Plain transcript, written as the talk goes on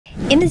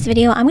In this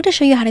video, I'm going to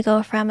show you how to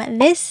go from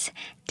this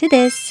to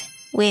this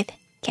with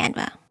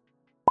Canva.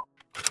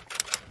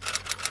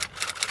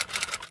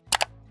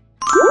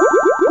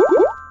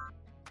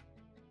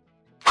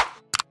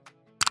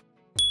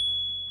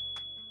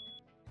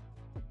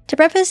 To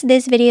preface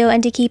this video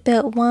and to keep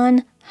it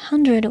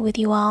 100 with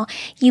you all,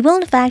 you will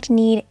in fact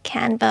need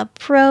Canva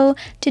Pro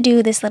to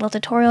do this little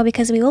tutorial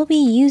because we will be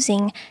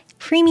using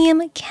premium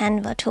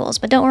Canva tools.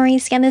 But don't worry,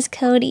 scan this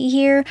code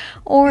here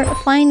or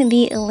find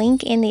the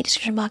link in the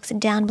description box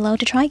down below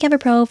to try Canva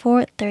Pro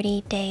for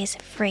 30 days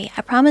free.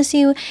 I promise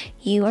you,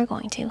 you are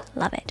going to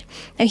love it.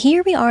 Now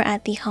here we are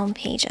at the home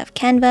page of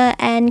Canva,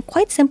 and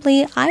quite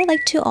simply, I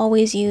like to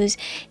always use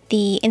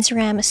the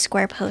Instagram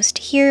square post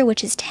here,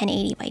 which is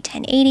 1080 by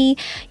 1080.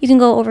 You can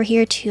go over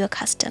here to a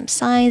custom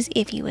size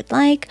if you would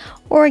like,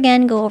 or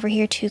again, go over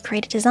here to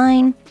create a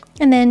design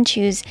and then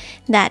choose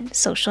that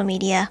social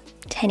media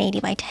 1080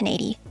 by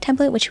 1080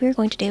 template, which we're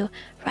going to do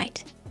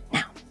right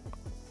now.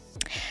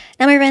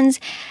 Now, my friends,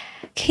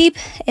 keep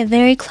a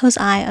very close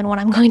eye on what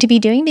I'm going to be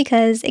doing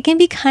because it can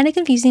be kind of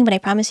confusing, but I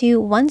promise you,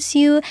 once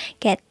you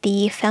get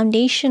the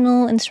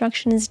foundational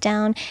instructions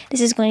down, this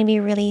is going to be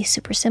really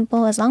super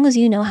simple as long as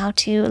you know how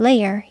to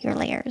layer your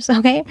layers,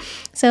 okay?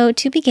 So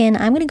to begin,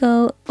 I'm going to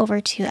go over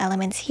to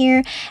elements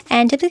here,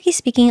 and typically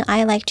speaking,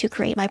 I like to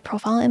create my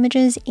profile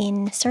images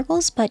in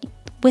circles, but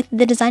with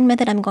the design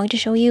method I'm going to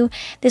show you,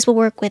 this will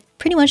work with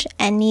pretty much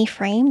any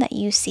frame that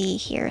you see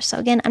here. So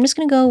again, I'm just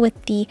going to go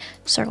with the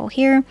circle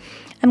here.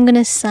 I'm going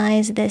to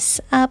size this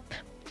up,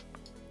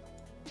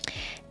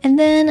 and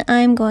then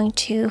I'm going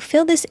to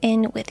fill this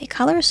in with a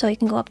color. So you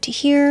can go up to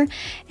here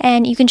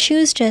and you can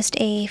choose just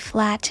a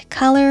flat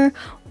color,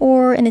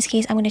 or in this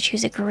case, I'm going to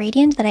choose a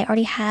gradient that I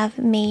already have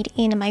made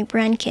in my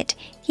brand kit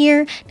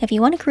here. Now, if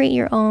you want to create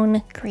your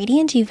own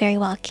gradient, you very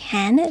well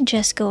can.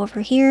 Just go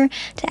over here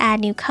to add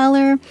new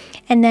color,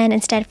 and then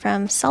instead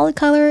from solid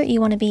color,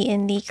 you want to be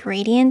in the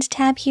gradient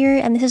tab here,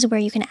 and this is where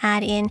you can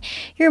add in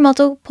your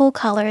multiple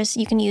colors.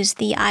 You can use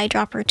the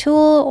eyedropper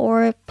tool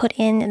or put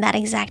in that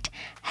exact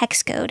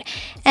hex code,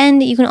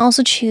 and you can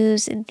also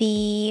choose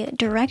the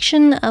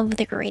direction of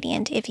the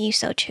gradient if you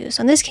so choose.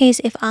 So in this case,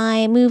 if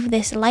I move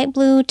this light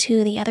blue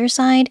to the other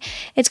side,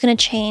 it's going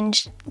to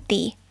change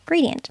the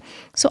gradient.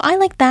 So I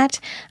like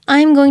that.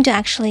 I'm going to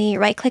actually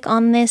right click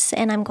on this,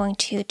 and I'm going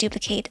to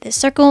duplicate this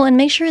circle and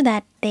make sure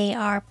that they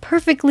are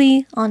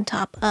perfectly on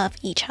top of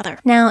each other.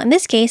 Now in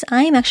this case,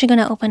 I am actually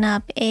going to open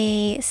up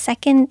a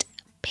second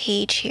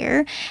page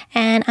here,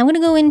 and I'm going to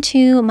go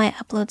into my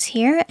uploads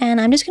here, and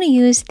I'm just going to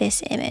use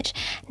this image.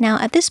 Now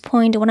at this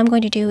point, what I'm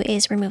going to do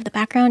is remove the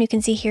background. You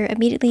can see here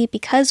immediately,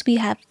 because we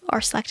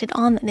are selected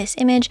on this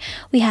image,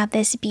 we have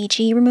this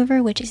BG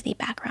remover, which is the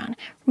background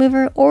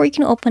remover, or you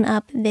can open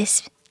up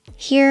this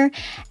here,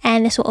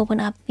 and this will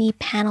open up the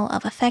panel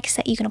of effects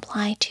that you can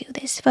apply to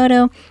this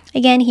photo.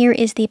 Again, here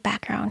is the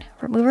background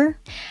remover,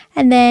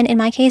 and then in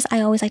my case, I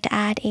always like to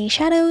add a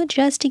shadow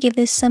just to give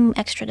this some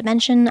extra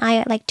dimension.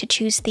 I like to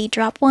choose the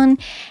drop one,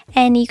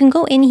 and you can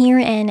go in here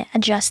and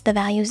adjust the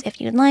values if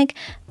you'd like,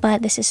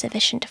 but this is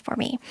sufficient for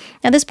me.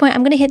 Now at this point,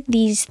 I'm going to hit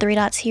these three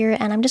dots here,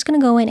 and I'm just going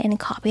to go in and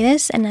copy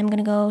this, and I'm going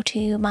to go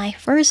to my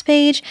first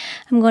page.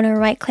 I'm going to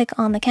right click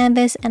on the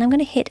canvas, and I'm going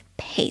to hit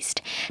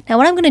paste. Now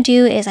what I'm going to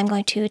do is I'm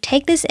going to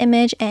take this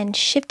image and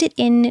shift it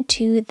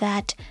into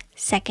that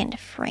second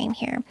frame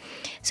here.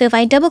 So if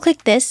I double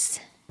click this,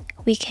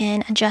 we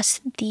can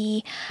adjust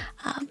the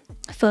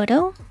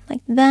photo like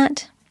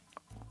that.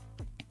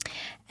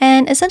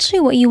 And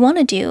essentially what you want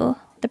to do,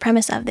 the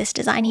premise of this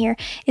design here,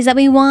 is that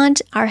we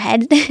want our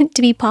head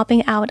to be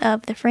popping out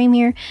of the frame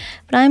here,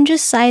 but I'm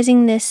just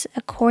sizing this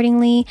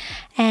accordingly.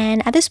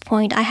 And at this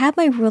point, I have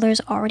my rulers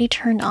already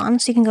turned on,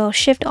 so you can go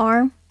Shift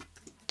R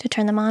to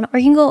turn them on, or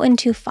you can go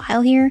into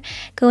File here,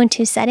 go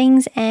into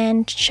Settings,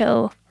 and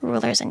show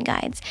rulers and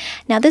guides.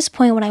 Now at this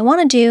point, what I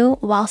want to do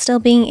while still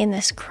being in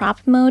this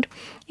crop mode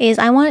is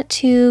I want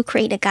to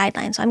create a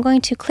guideline. So I'm going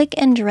to click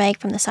and drag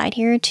from the side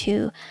here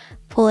to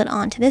pull it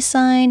onto this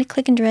side,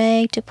 click and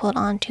drag to pull it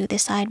onto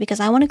this side, because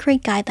I want to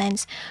create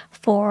guidelines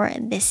for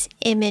this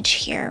image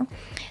here.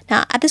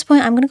 Now at this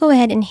point, I'm going to go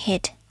ahead and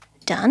hit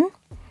done.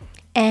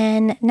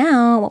 And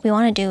now what we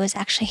want to do is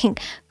actually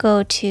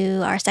go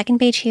to our second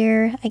page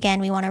here. Again,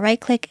 we want to right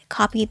click,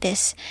 copy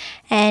this,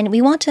 and we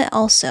want to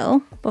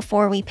also,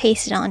 before we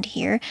paste it onto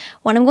here,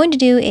 what I'm going to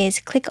do is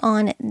click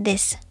on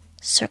this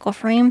circle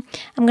frame.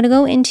 I'm going to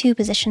go into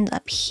positions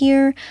up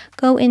here,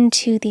 go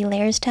into the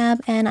layers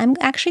tab, and I'm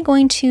actually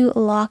going to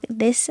lock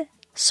this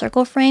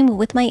circle frame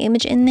with my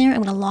image in there.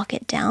 I'm going to lock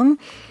it down,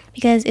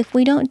 because if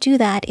we don't do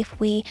that, if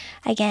we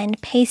again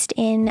paste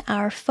in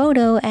our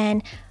photo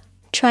and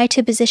try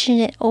to position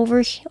it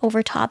over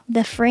top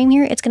the frame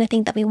here, it's going to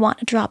think that we want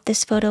to drop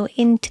this photo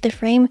into the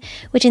frame,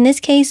 which in this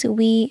case,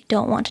 we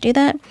don't want to do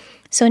that.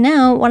 So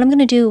now what I'm going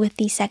to do with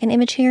the second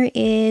image here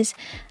is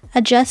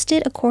adjust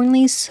it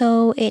accordingly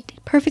so it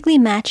perfectly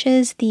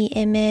matches the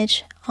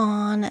image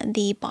on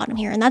the bottom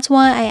here. And that's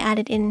why I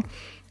added in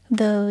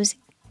those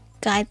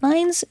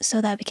guidelines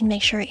so that we can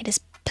make sure it is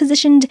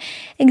positioned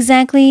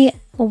exactly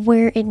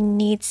where it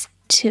needs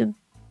to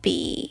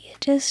be.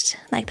 just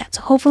like that.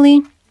 So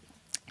hopefully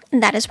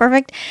that is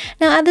perfect.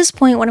 Now at this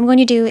point, what I'm going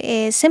to do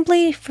is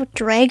simply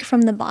drag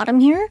from the bottom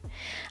here.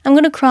 I'm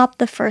going to crop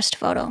the first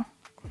photo.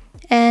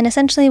 And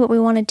essentially what we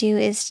want to do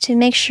is to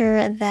make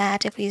sure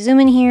that if we zoom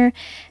in here,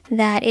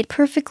 that it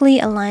perfectly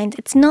aligns.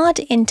 It's not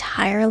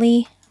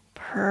entirely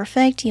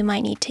perfect. You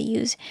might need to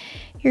use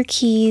your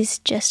keys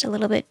just a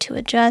little bit to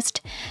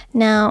adjust.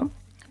 Now,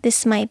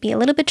 this might be a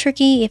little bit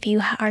tricky if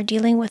you are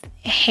dealing with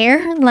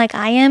hair like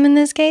I am in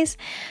this case.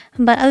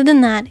 But other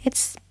than that,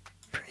 it's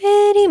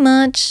pretty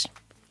much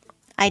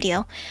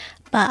ideal.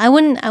 But I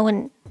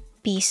wouldn't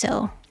be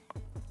so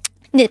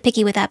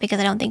nitpicky with that because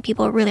I don't think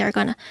people really are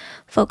going to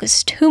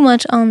focus too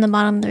much on the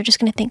bottom. They're just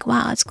going to think,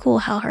 wow, it's cool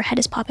how her head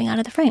is popping out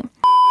of the frame.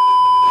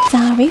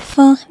 Sorry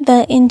for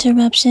the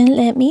interruption.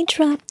 Let me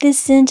drop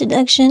this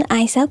introduction.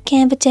 I sell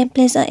Canva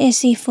templates on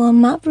Etsy for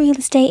my real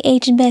estate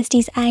agent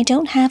besties. I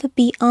don't have a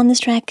beat on this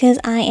track because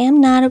I am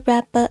not a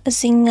rapper, a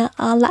singer.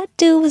 All I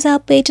do is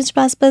help agents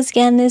prosper.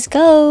 Scan this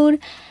code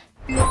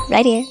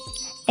right here,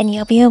 and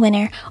you'll be a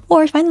winner.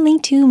 Or find the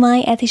link to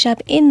my Etsy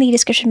shop in the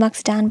description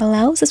box down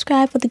below.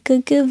 Subscribe for the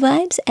good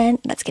vibes, and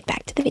let's get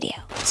back to the video.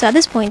 So at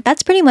this point,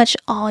 that's pretty much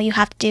all you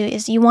have to do.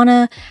 Is you want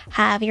to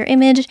have your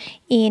image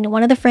in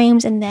one of the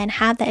frames and then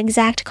have the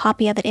exact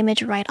copy of that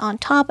image right on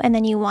top, and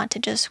then you want to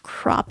just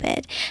crop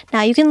it.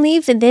 Now you can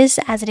leave this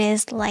as it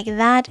is like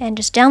that and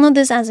just download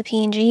this as a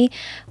PNG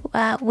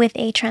with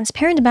a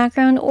transparent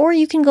background, or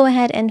you can go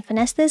ahead and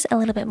finesse this a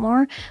little bit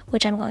more,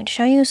 which I'm going to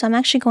show you. So I'm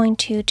actually going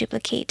to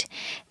duplicate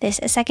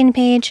this second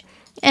page,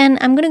 and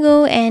I'm going to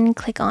go and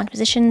click on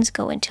positions,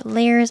 go into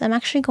layers. I'm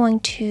actually going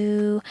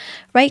to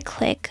right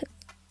click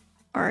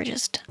or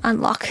just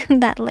unlock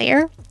that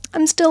layer.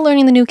 I'm still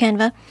learning the new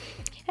Canva.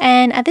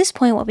 And at this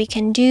point, what we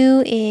can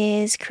do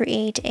is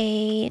create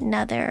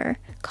another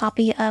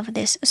copy of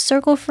this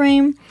circle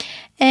frame.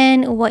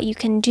 And what you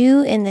can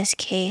do in this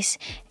case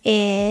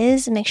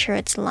is make sure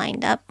it's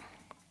lined up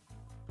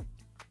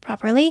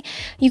properly.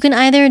 You can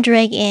either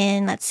drag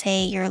in, let's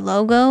say, your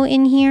logo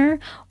in here,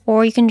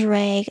 or you can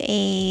drag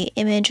a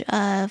image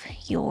of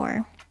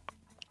your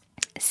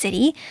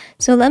city.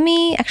 So let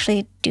me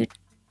actually do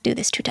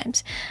this 2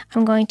 times.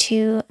 I'm going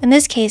to, in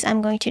this case,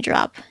 I'm going to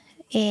drop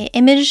an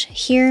image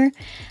here.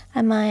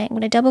 I'm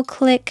going to double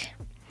click,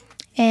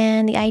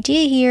 and the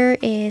idea here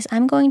is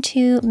I'm going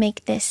to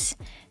make this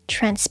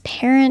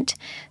transparent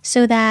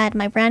so that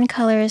my brand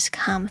colors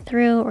come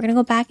through. We're going to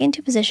go back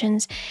into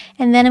positions,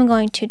 and then I'm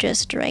going to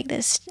just drag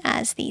this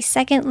as the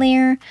second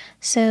layer.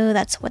 So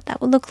that's what that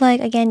would look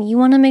like. Again, you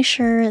want to make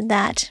sure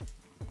that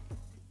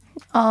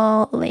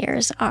all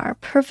layers are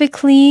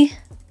perfectly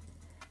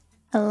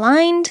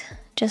aligned,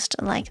 just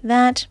like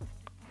that.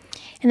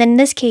 And then in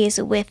this case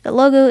with the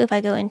logo, if I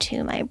go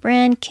into my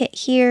brand kit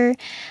here,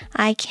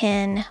 I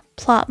can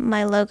plop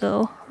my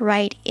logo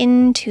right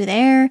into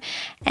there.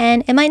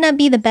 And it might not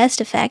be the best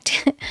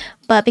effect,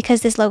 but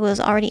because this logo is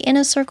already in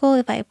a circle,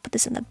 if I put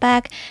this in the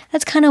back,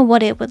 that's kind of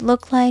what it would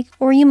look like.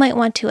 Or you might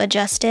want to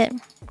adjust it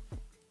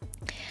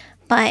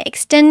by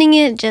extending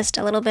it just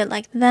a little bit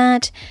like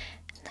that,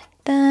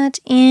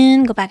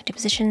 and go back into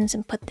positions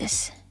and put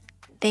this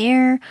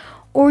there.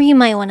 Or you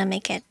might want to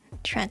make it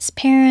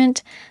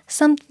transparent,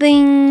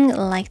 something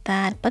like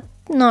that, but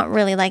not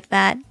really like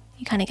that.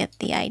 You kind of get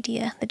the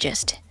idea, the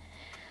gist.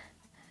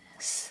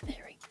 So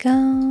there we go.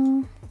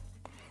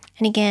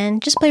 And again,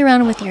 just play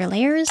around with your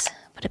layers,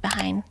 put it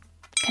behind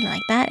kind of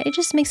like that. It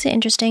just makes it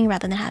interesting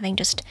rather than having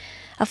just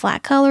a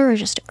flat color or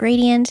just a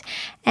gradient.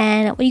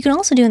 And what you can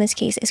also do in this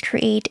case is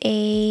create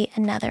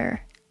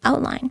another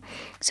outline.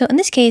 So in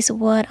this case,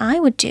 what I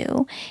would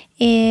do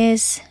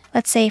is,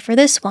 let's say for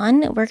this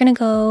one, we're going to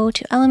go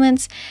to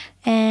elements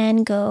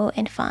and go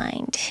and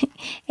find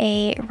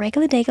a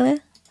regular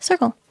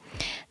circle.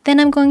 Then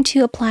I'm going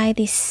to apply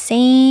the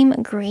same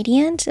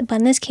gradient, but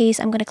in this case,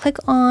 I'm going to click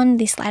on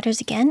the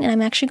sliders again, and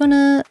I'm actually going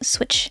to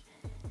switch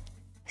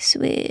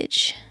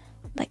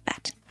like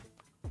that.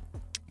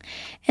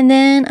 And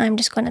then I'm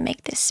just going to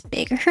make this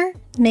bigger,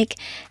 make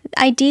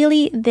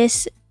ideally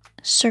this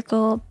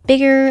circle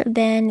bigger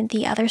than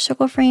the other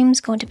circle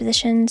frames. Go into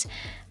positions,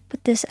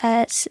 put this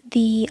as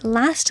the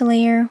last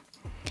layer,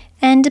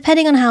 and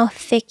depending on how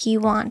thick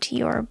you want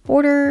your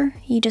border,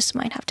 you just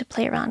might have to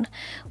play around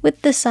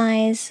with the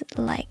size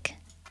like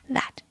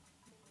that.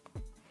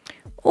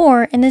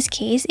 Or in this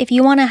case, if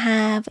you want to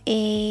have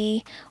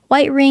a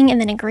white ring and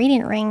then a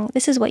gradient ring,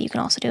 this is what you can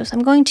also do. So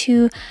I'm going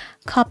to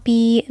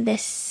copy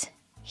this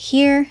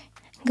here,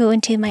 go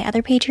into my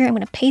other page here, I'm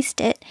going to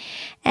paste it,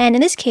 and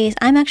in this case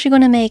I'm actually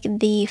going to make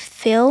the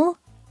fill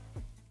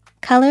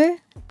color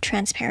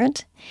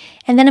transparent,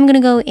 and then I'm going to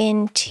go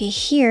into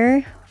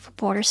here for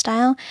border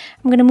style.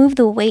 I'm going to move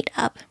the weight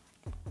up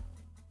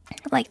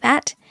like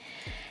that,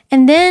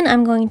 and then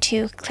I'm going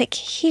to click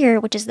here,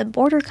 which is the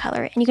border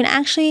color, and you can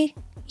actually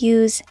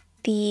use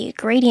the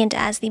gradient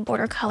as the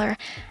border color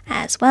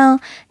as well.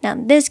 Now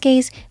in this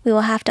case, we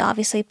will have to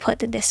obviously put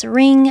this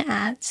ring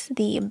at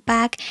the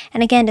back,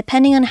 and again,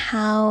 depending on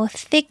how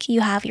thick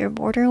you have your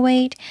border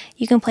weight,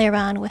 you can play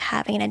around with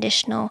having an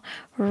additional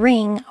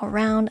ring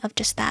around of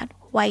just that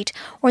white,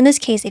 or in this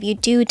case, if you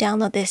do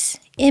download this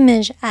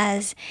image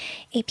as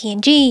a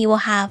PNG, you will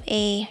have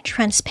a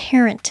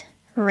transparent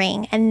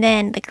ring and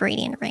then the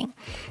gradient ring.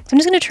 So I'm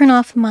just going to turn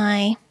off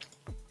my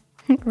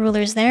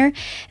rulers there.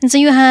 And so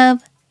you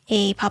have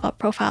a pop-up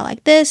profile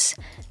like this,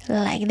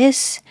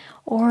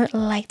 or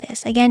like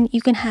this. Again,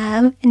 you can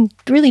have and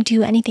really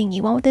do anything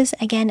you want with this.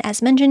 Again,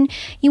 as mentioned,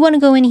 you want to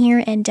go in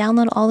here and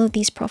download all of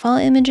these profile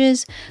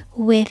images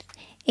with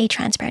a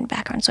transparent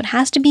background. So it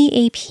has to be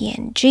a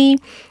PNG.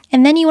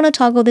 And then you want to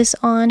toggle this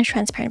on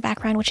transparent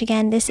background, which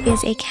again, this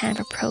is a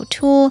Canva Pro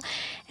tool.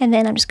 And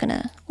then I'm just going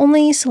to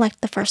only select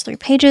the first 3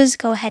 pages,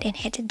 go ahead and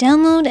hit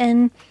download,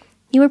 and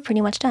you are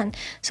pretty much done.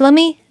 So let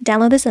me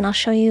download this and I'll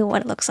show you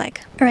what it looks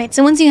like. All right,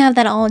 so once you have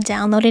that all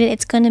downloaded,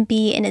 it's going to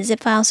be in a zip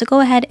file. So go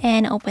ahead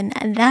and open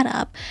that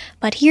up.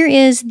 But here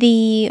is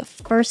the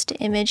first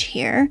image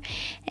here.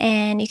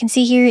 And you can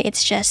see here,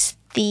 it's just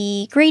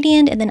the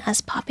gradient and then us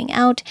popping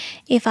out.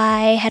 If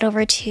I head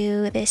over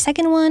to the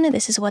second one,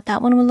 this is what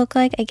that one would look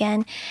like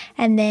again.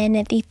 And then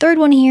the third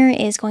one here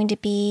is going to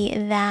be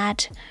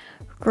that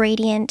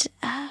gradient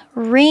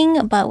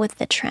ring, but with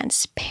the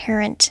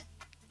transparent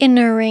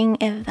inner ring,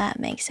 if that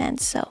makes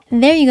sense. So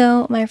there you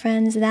go, my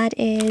friends. That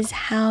is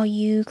how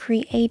you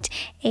create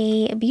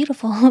a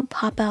beautiful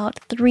pop-out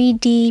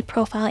 3D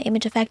profile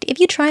image effect. If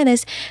you try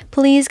this,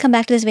 please come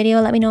back to this video.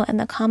 Let me know in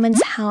the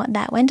comments how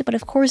that went. But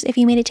of course, if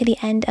you made it to the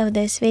end of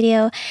this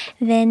video,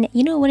 then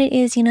you know what it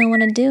is you know what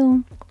to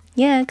do.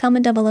 Yeah,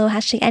 comment down below,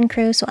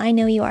 #NCrew, so I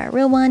know you are a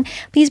real one.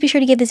 Please be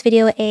sure to give this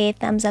video a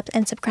thumbs up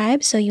and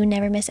subscribe so you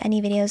never miss any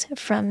videos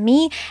from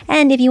me.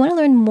 And if you want to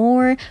learn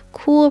more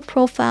cool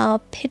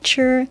profile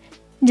picture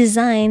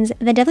designs,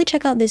 then definitely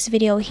check out this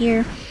video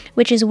here,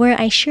 which is where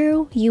I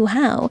show you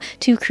how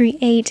to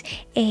create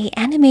a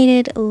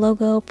animated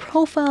logo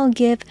profile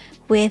GIF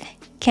with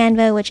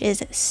Canva, which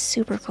is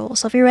super cool.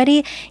 So if you're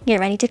ready, get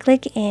ready to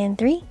click in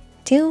 3,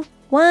 2,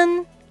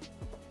 1.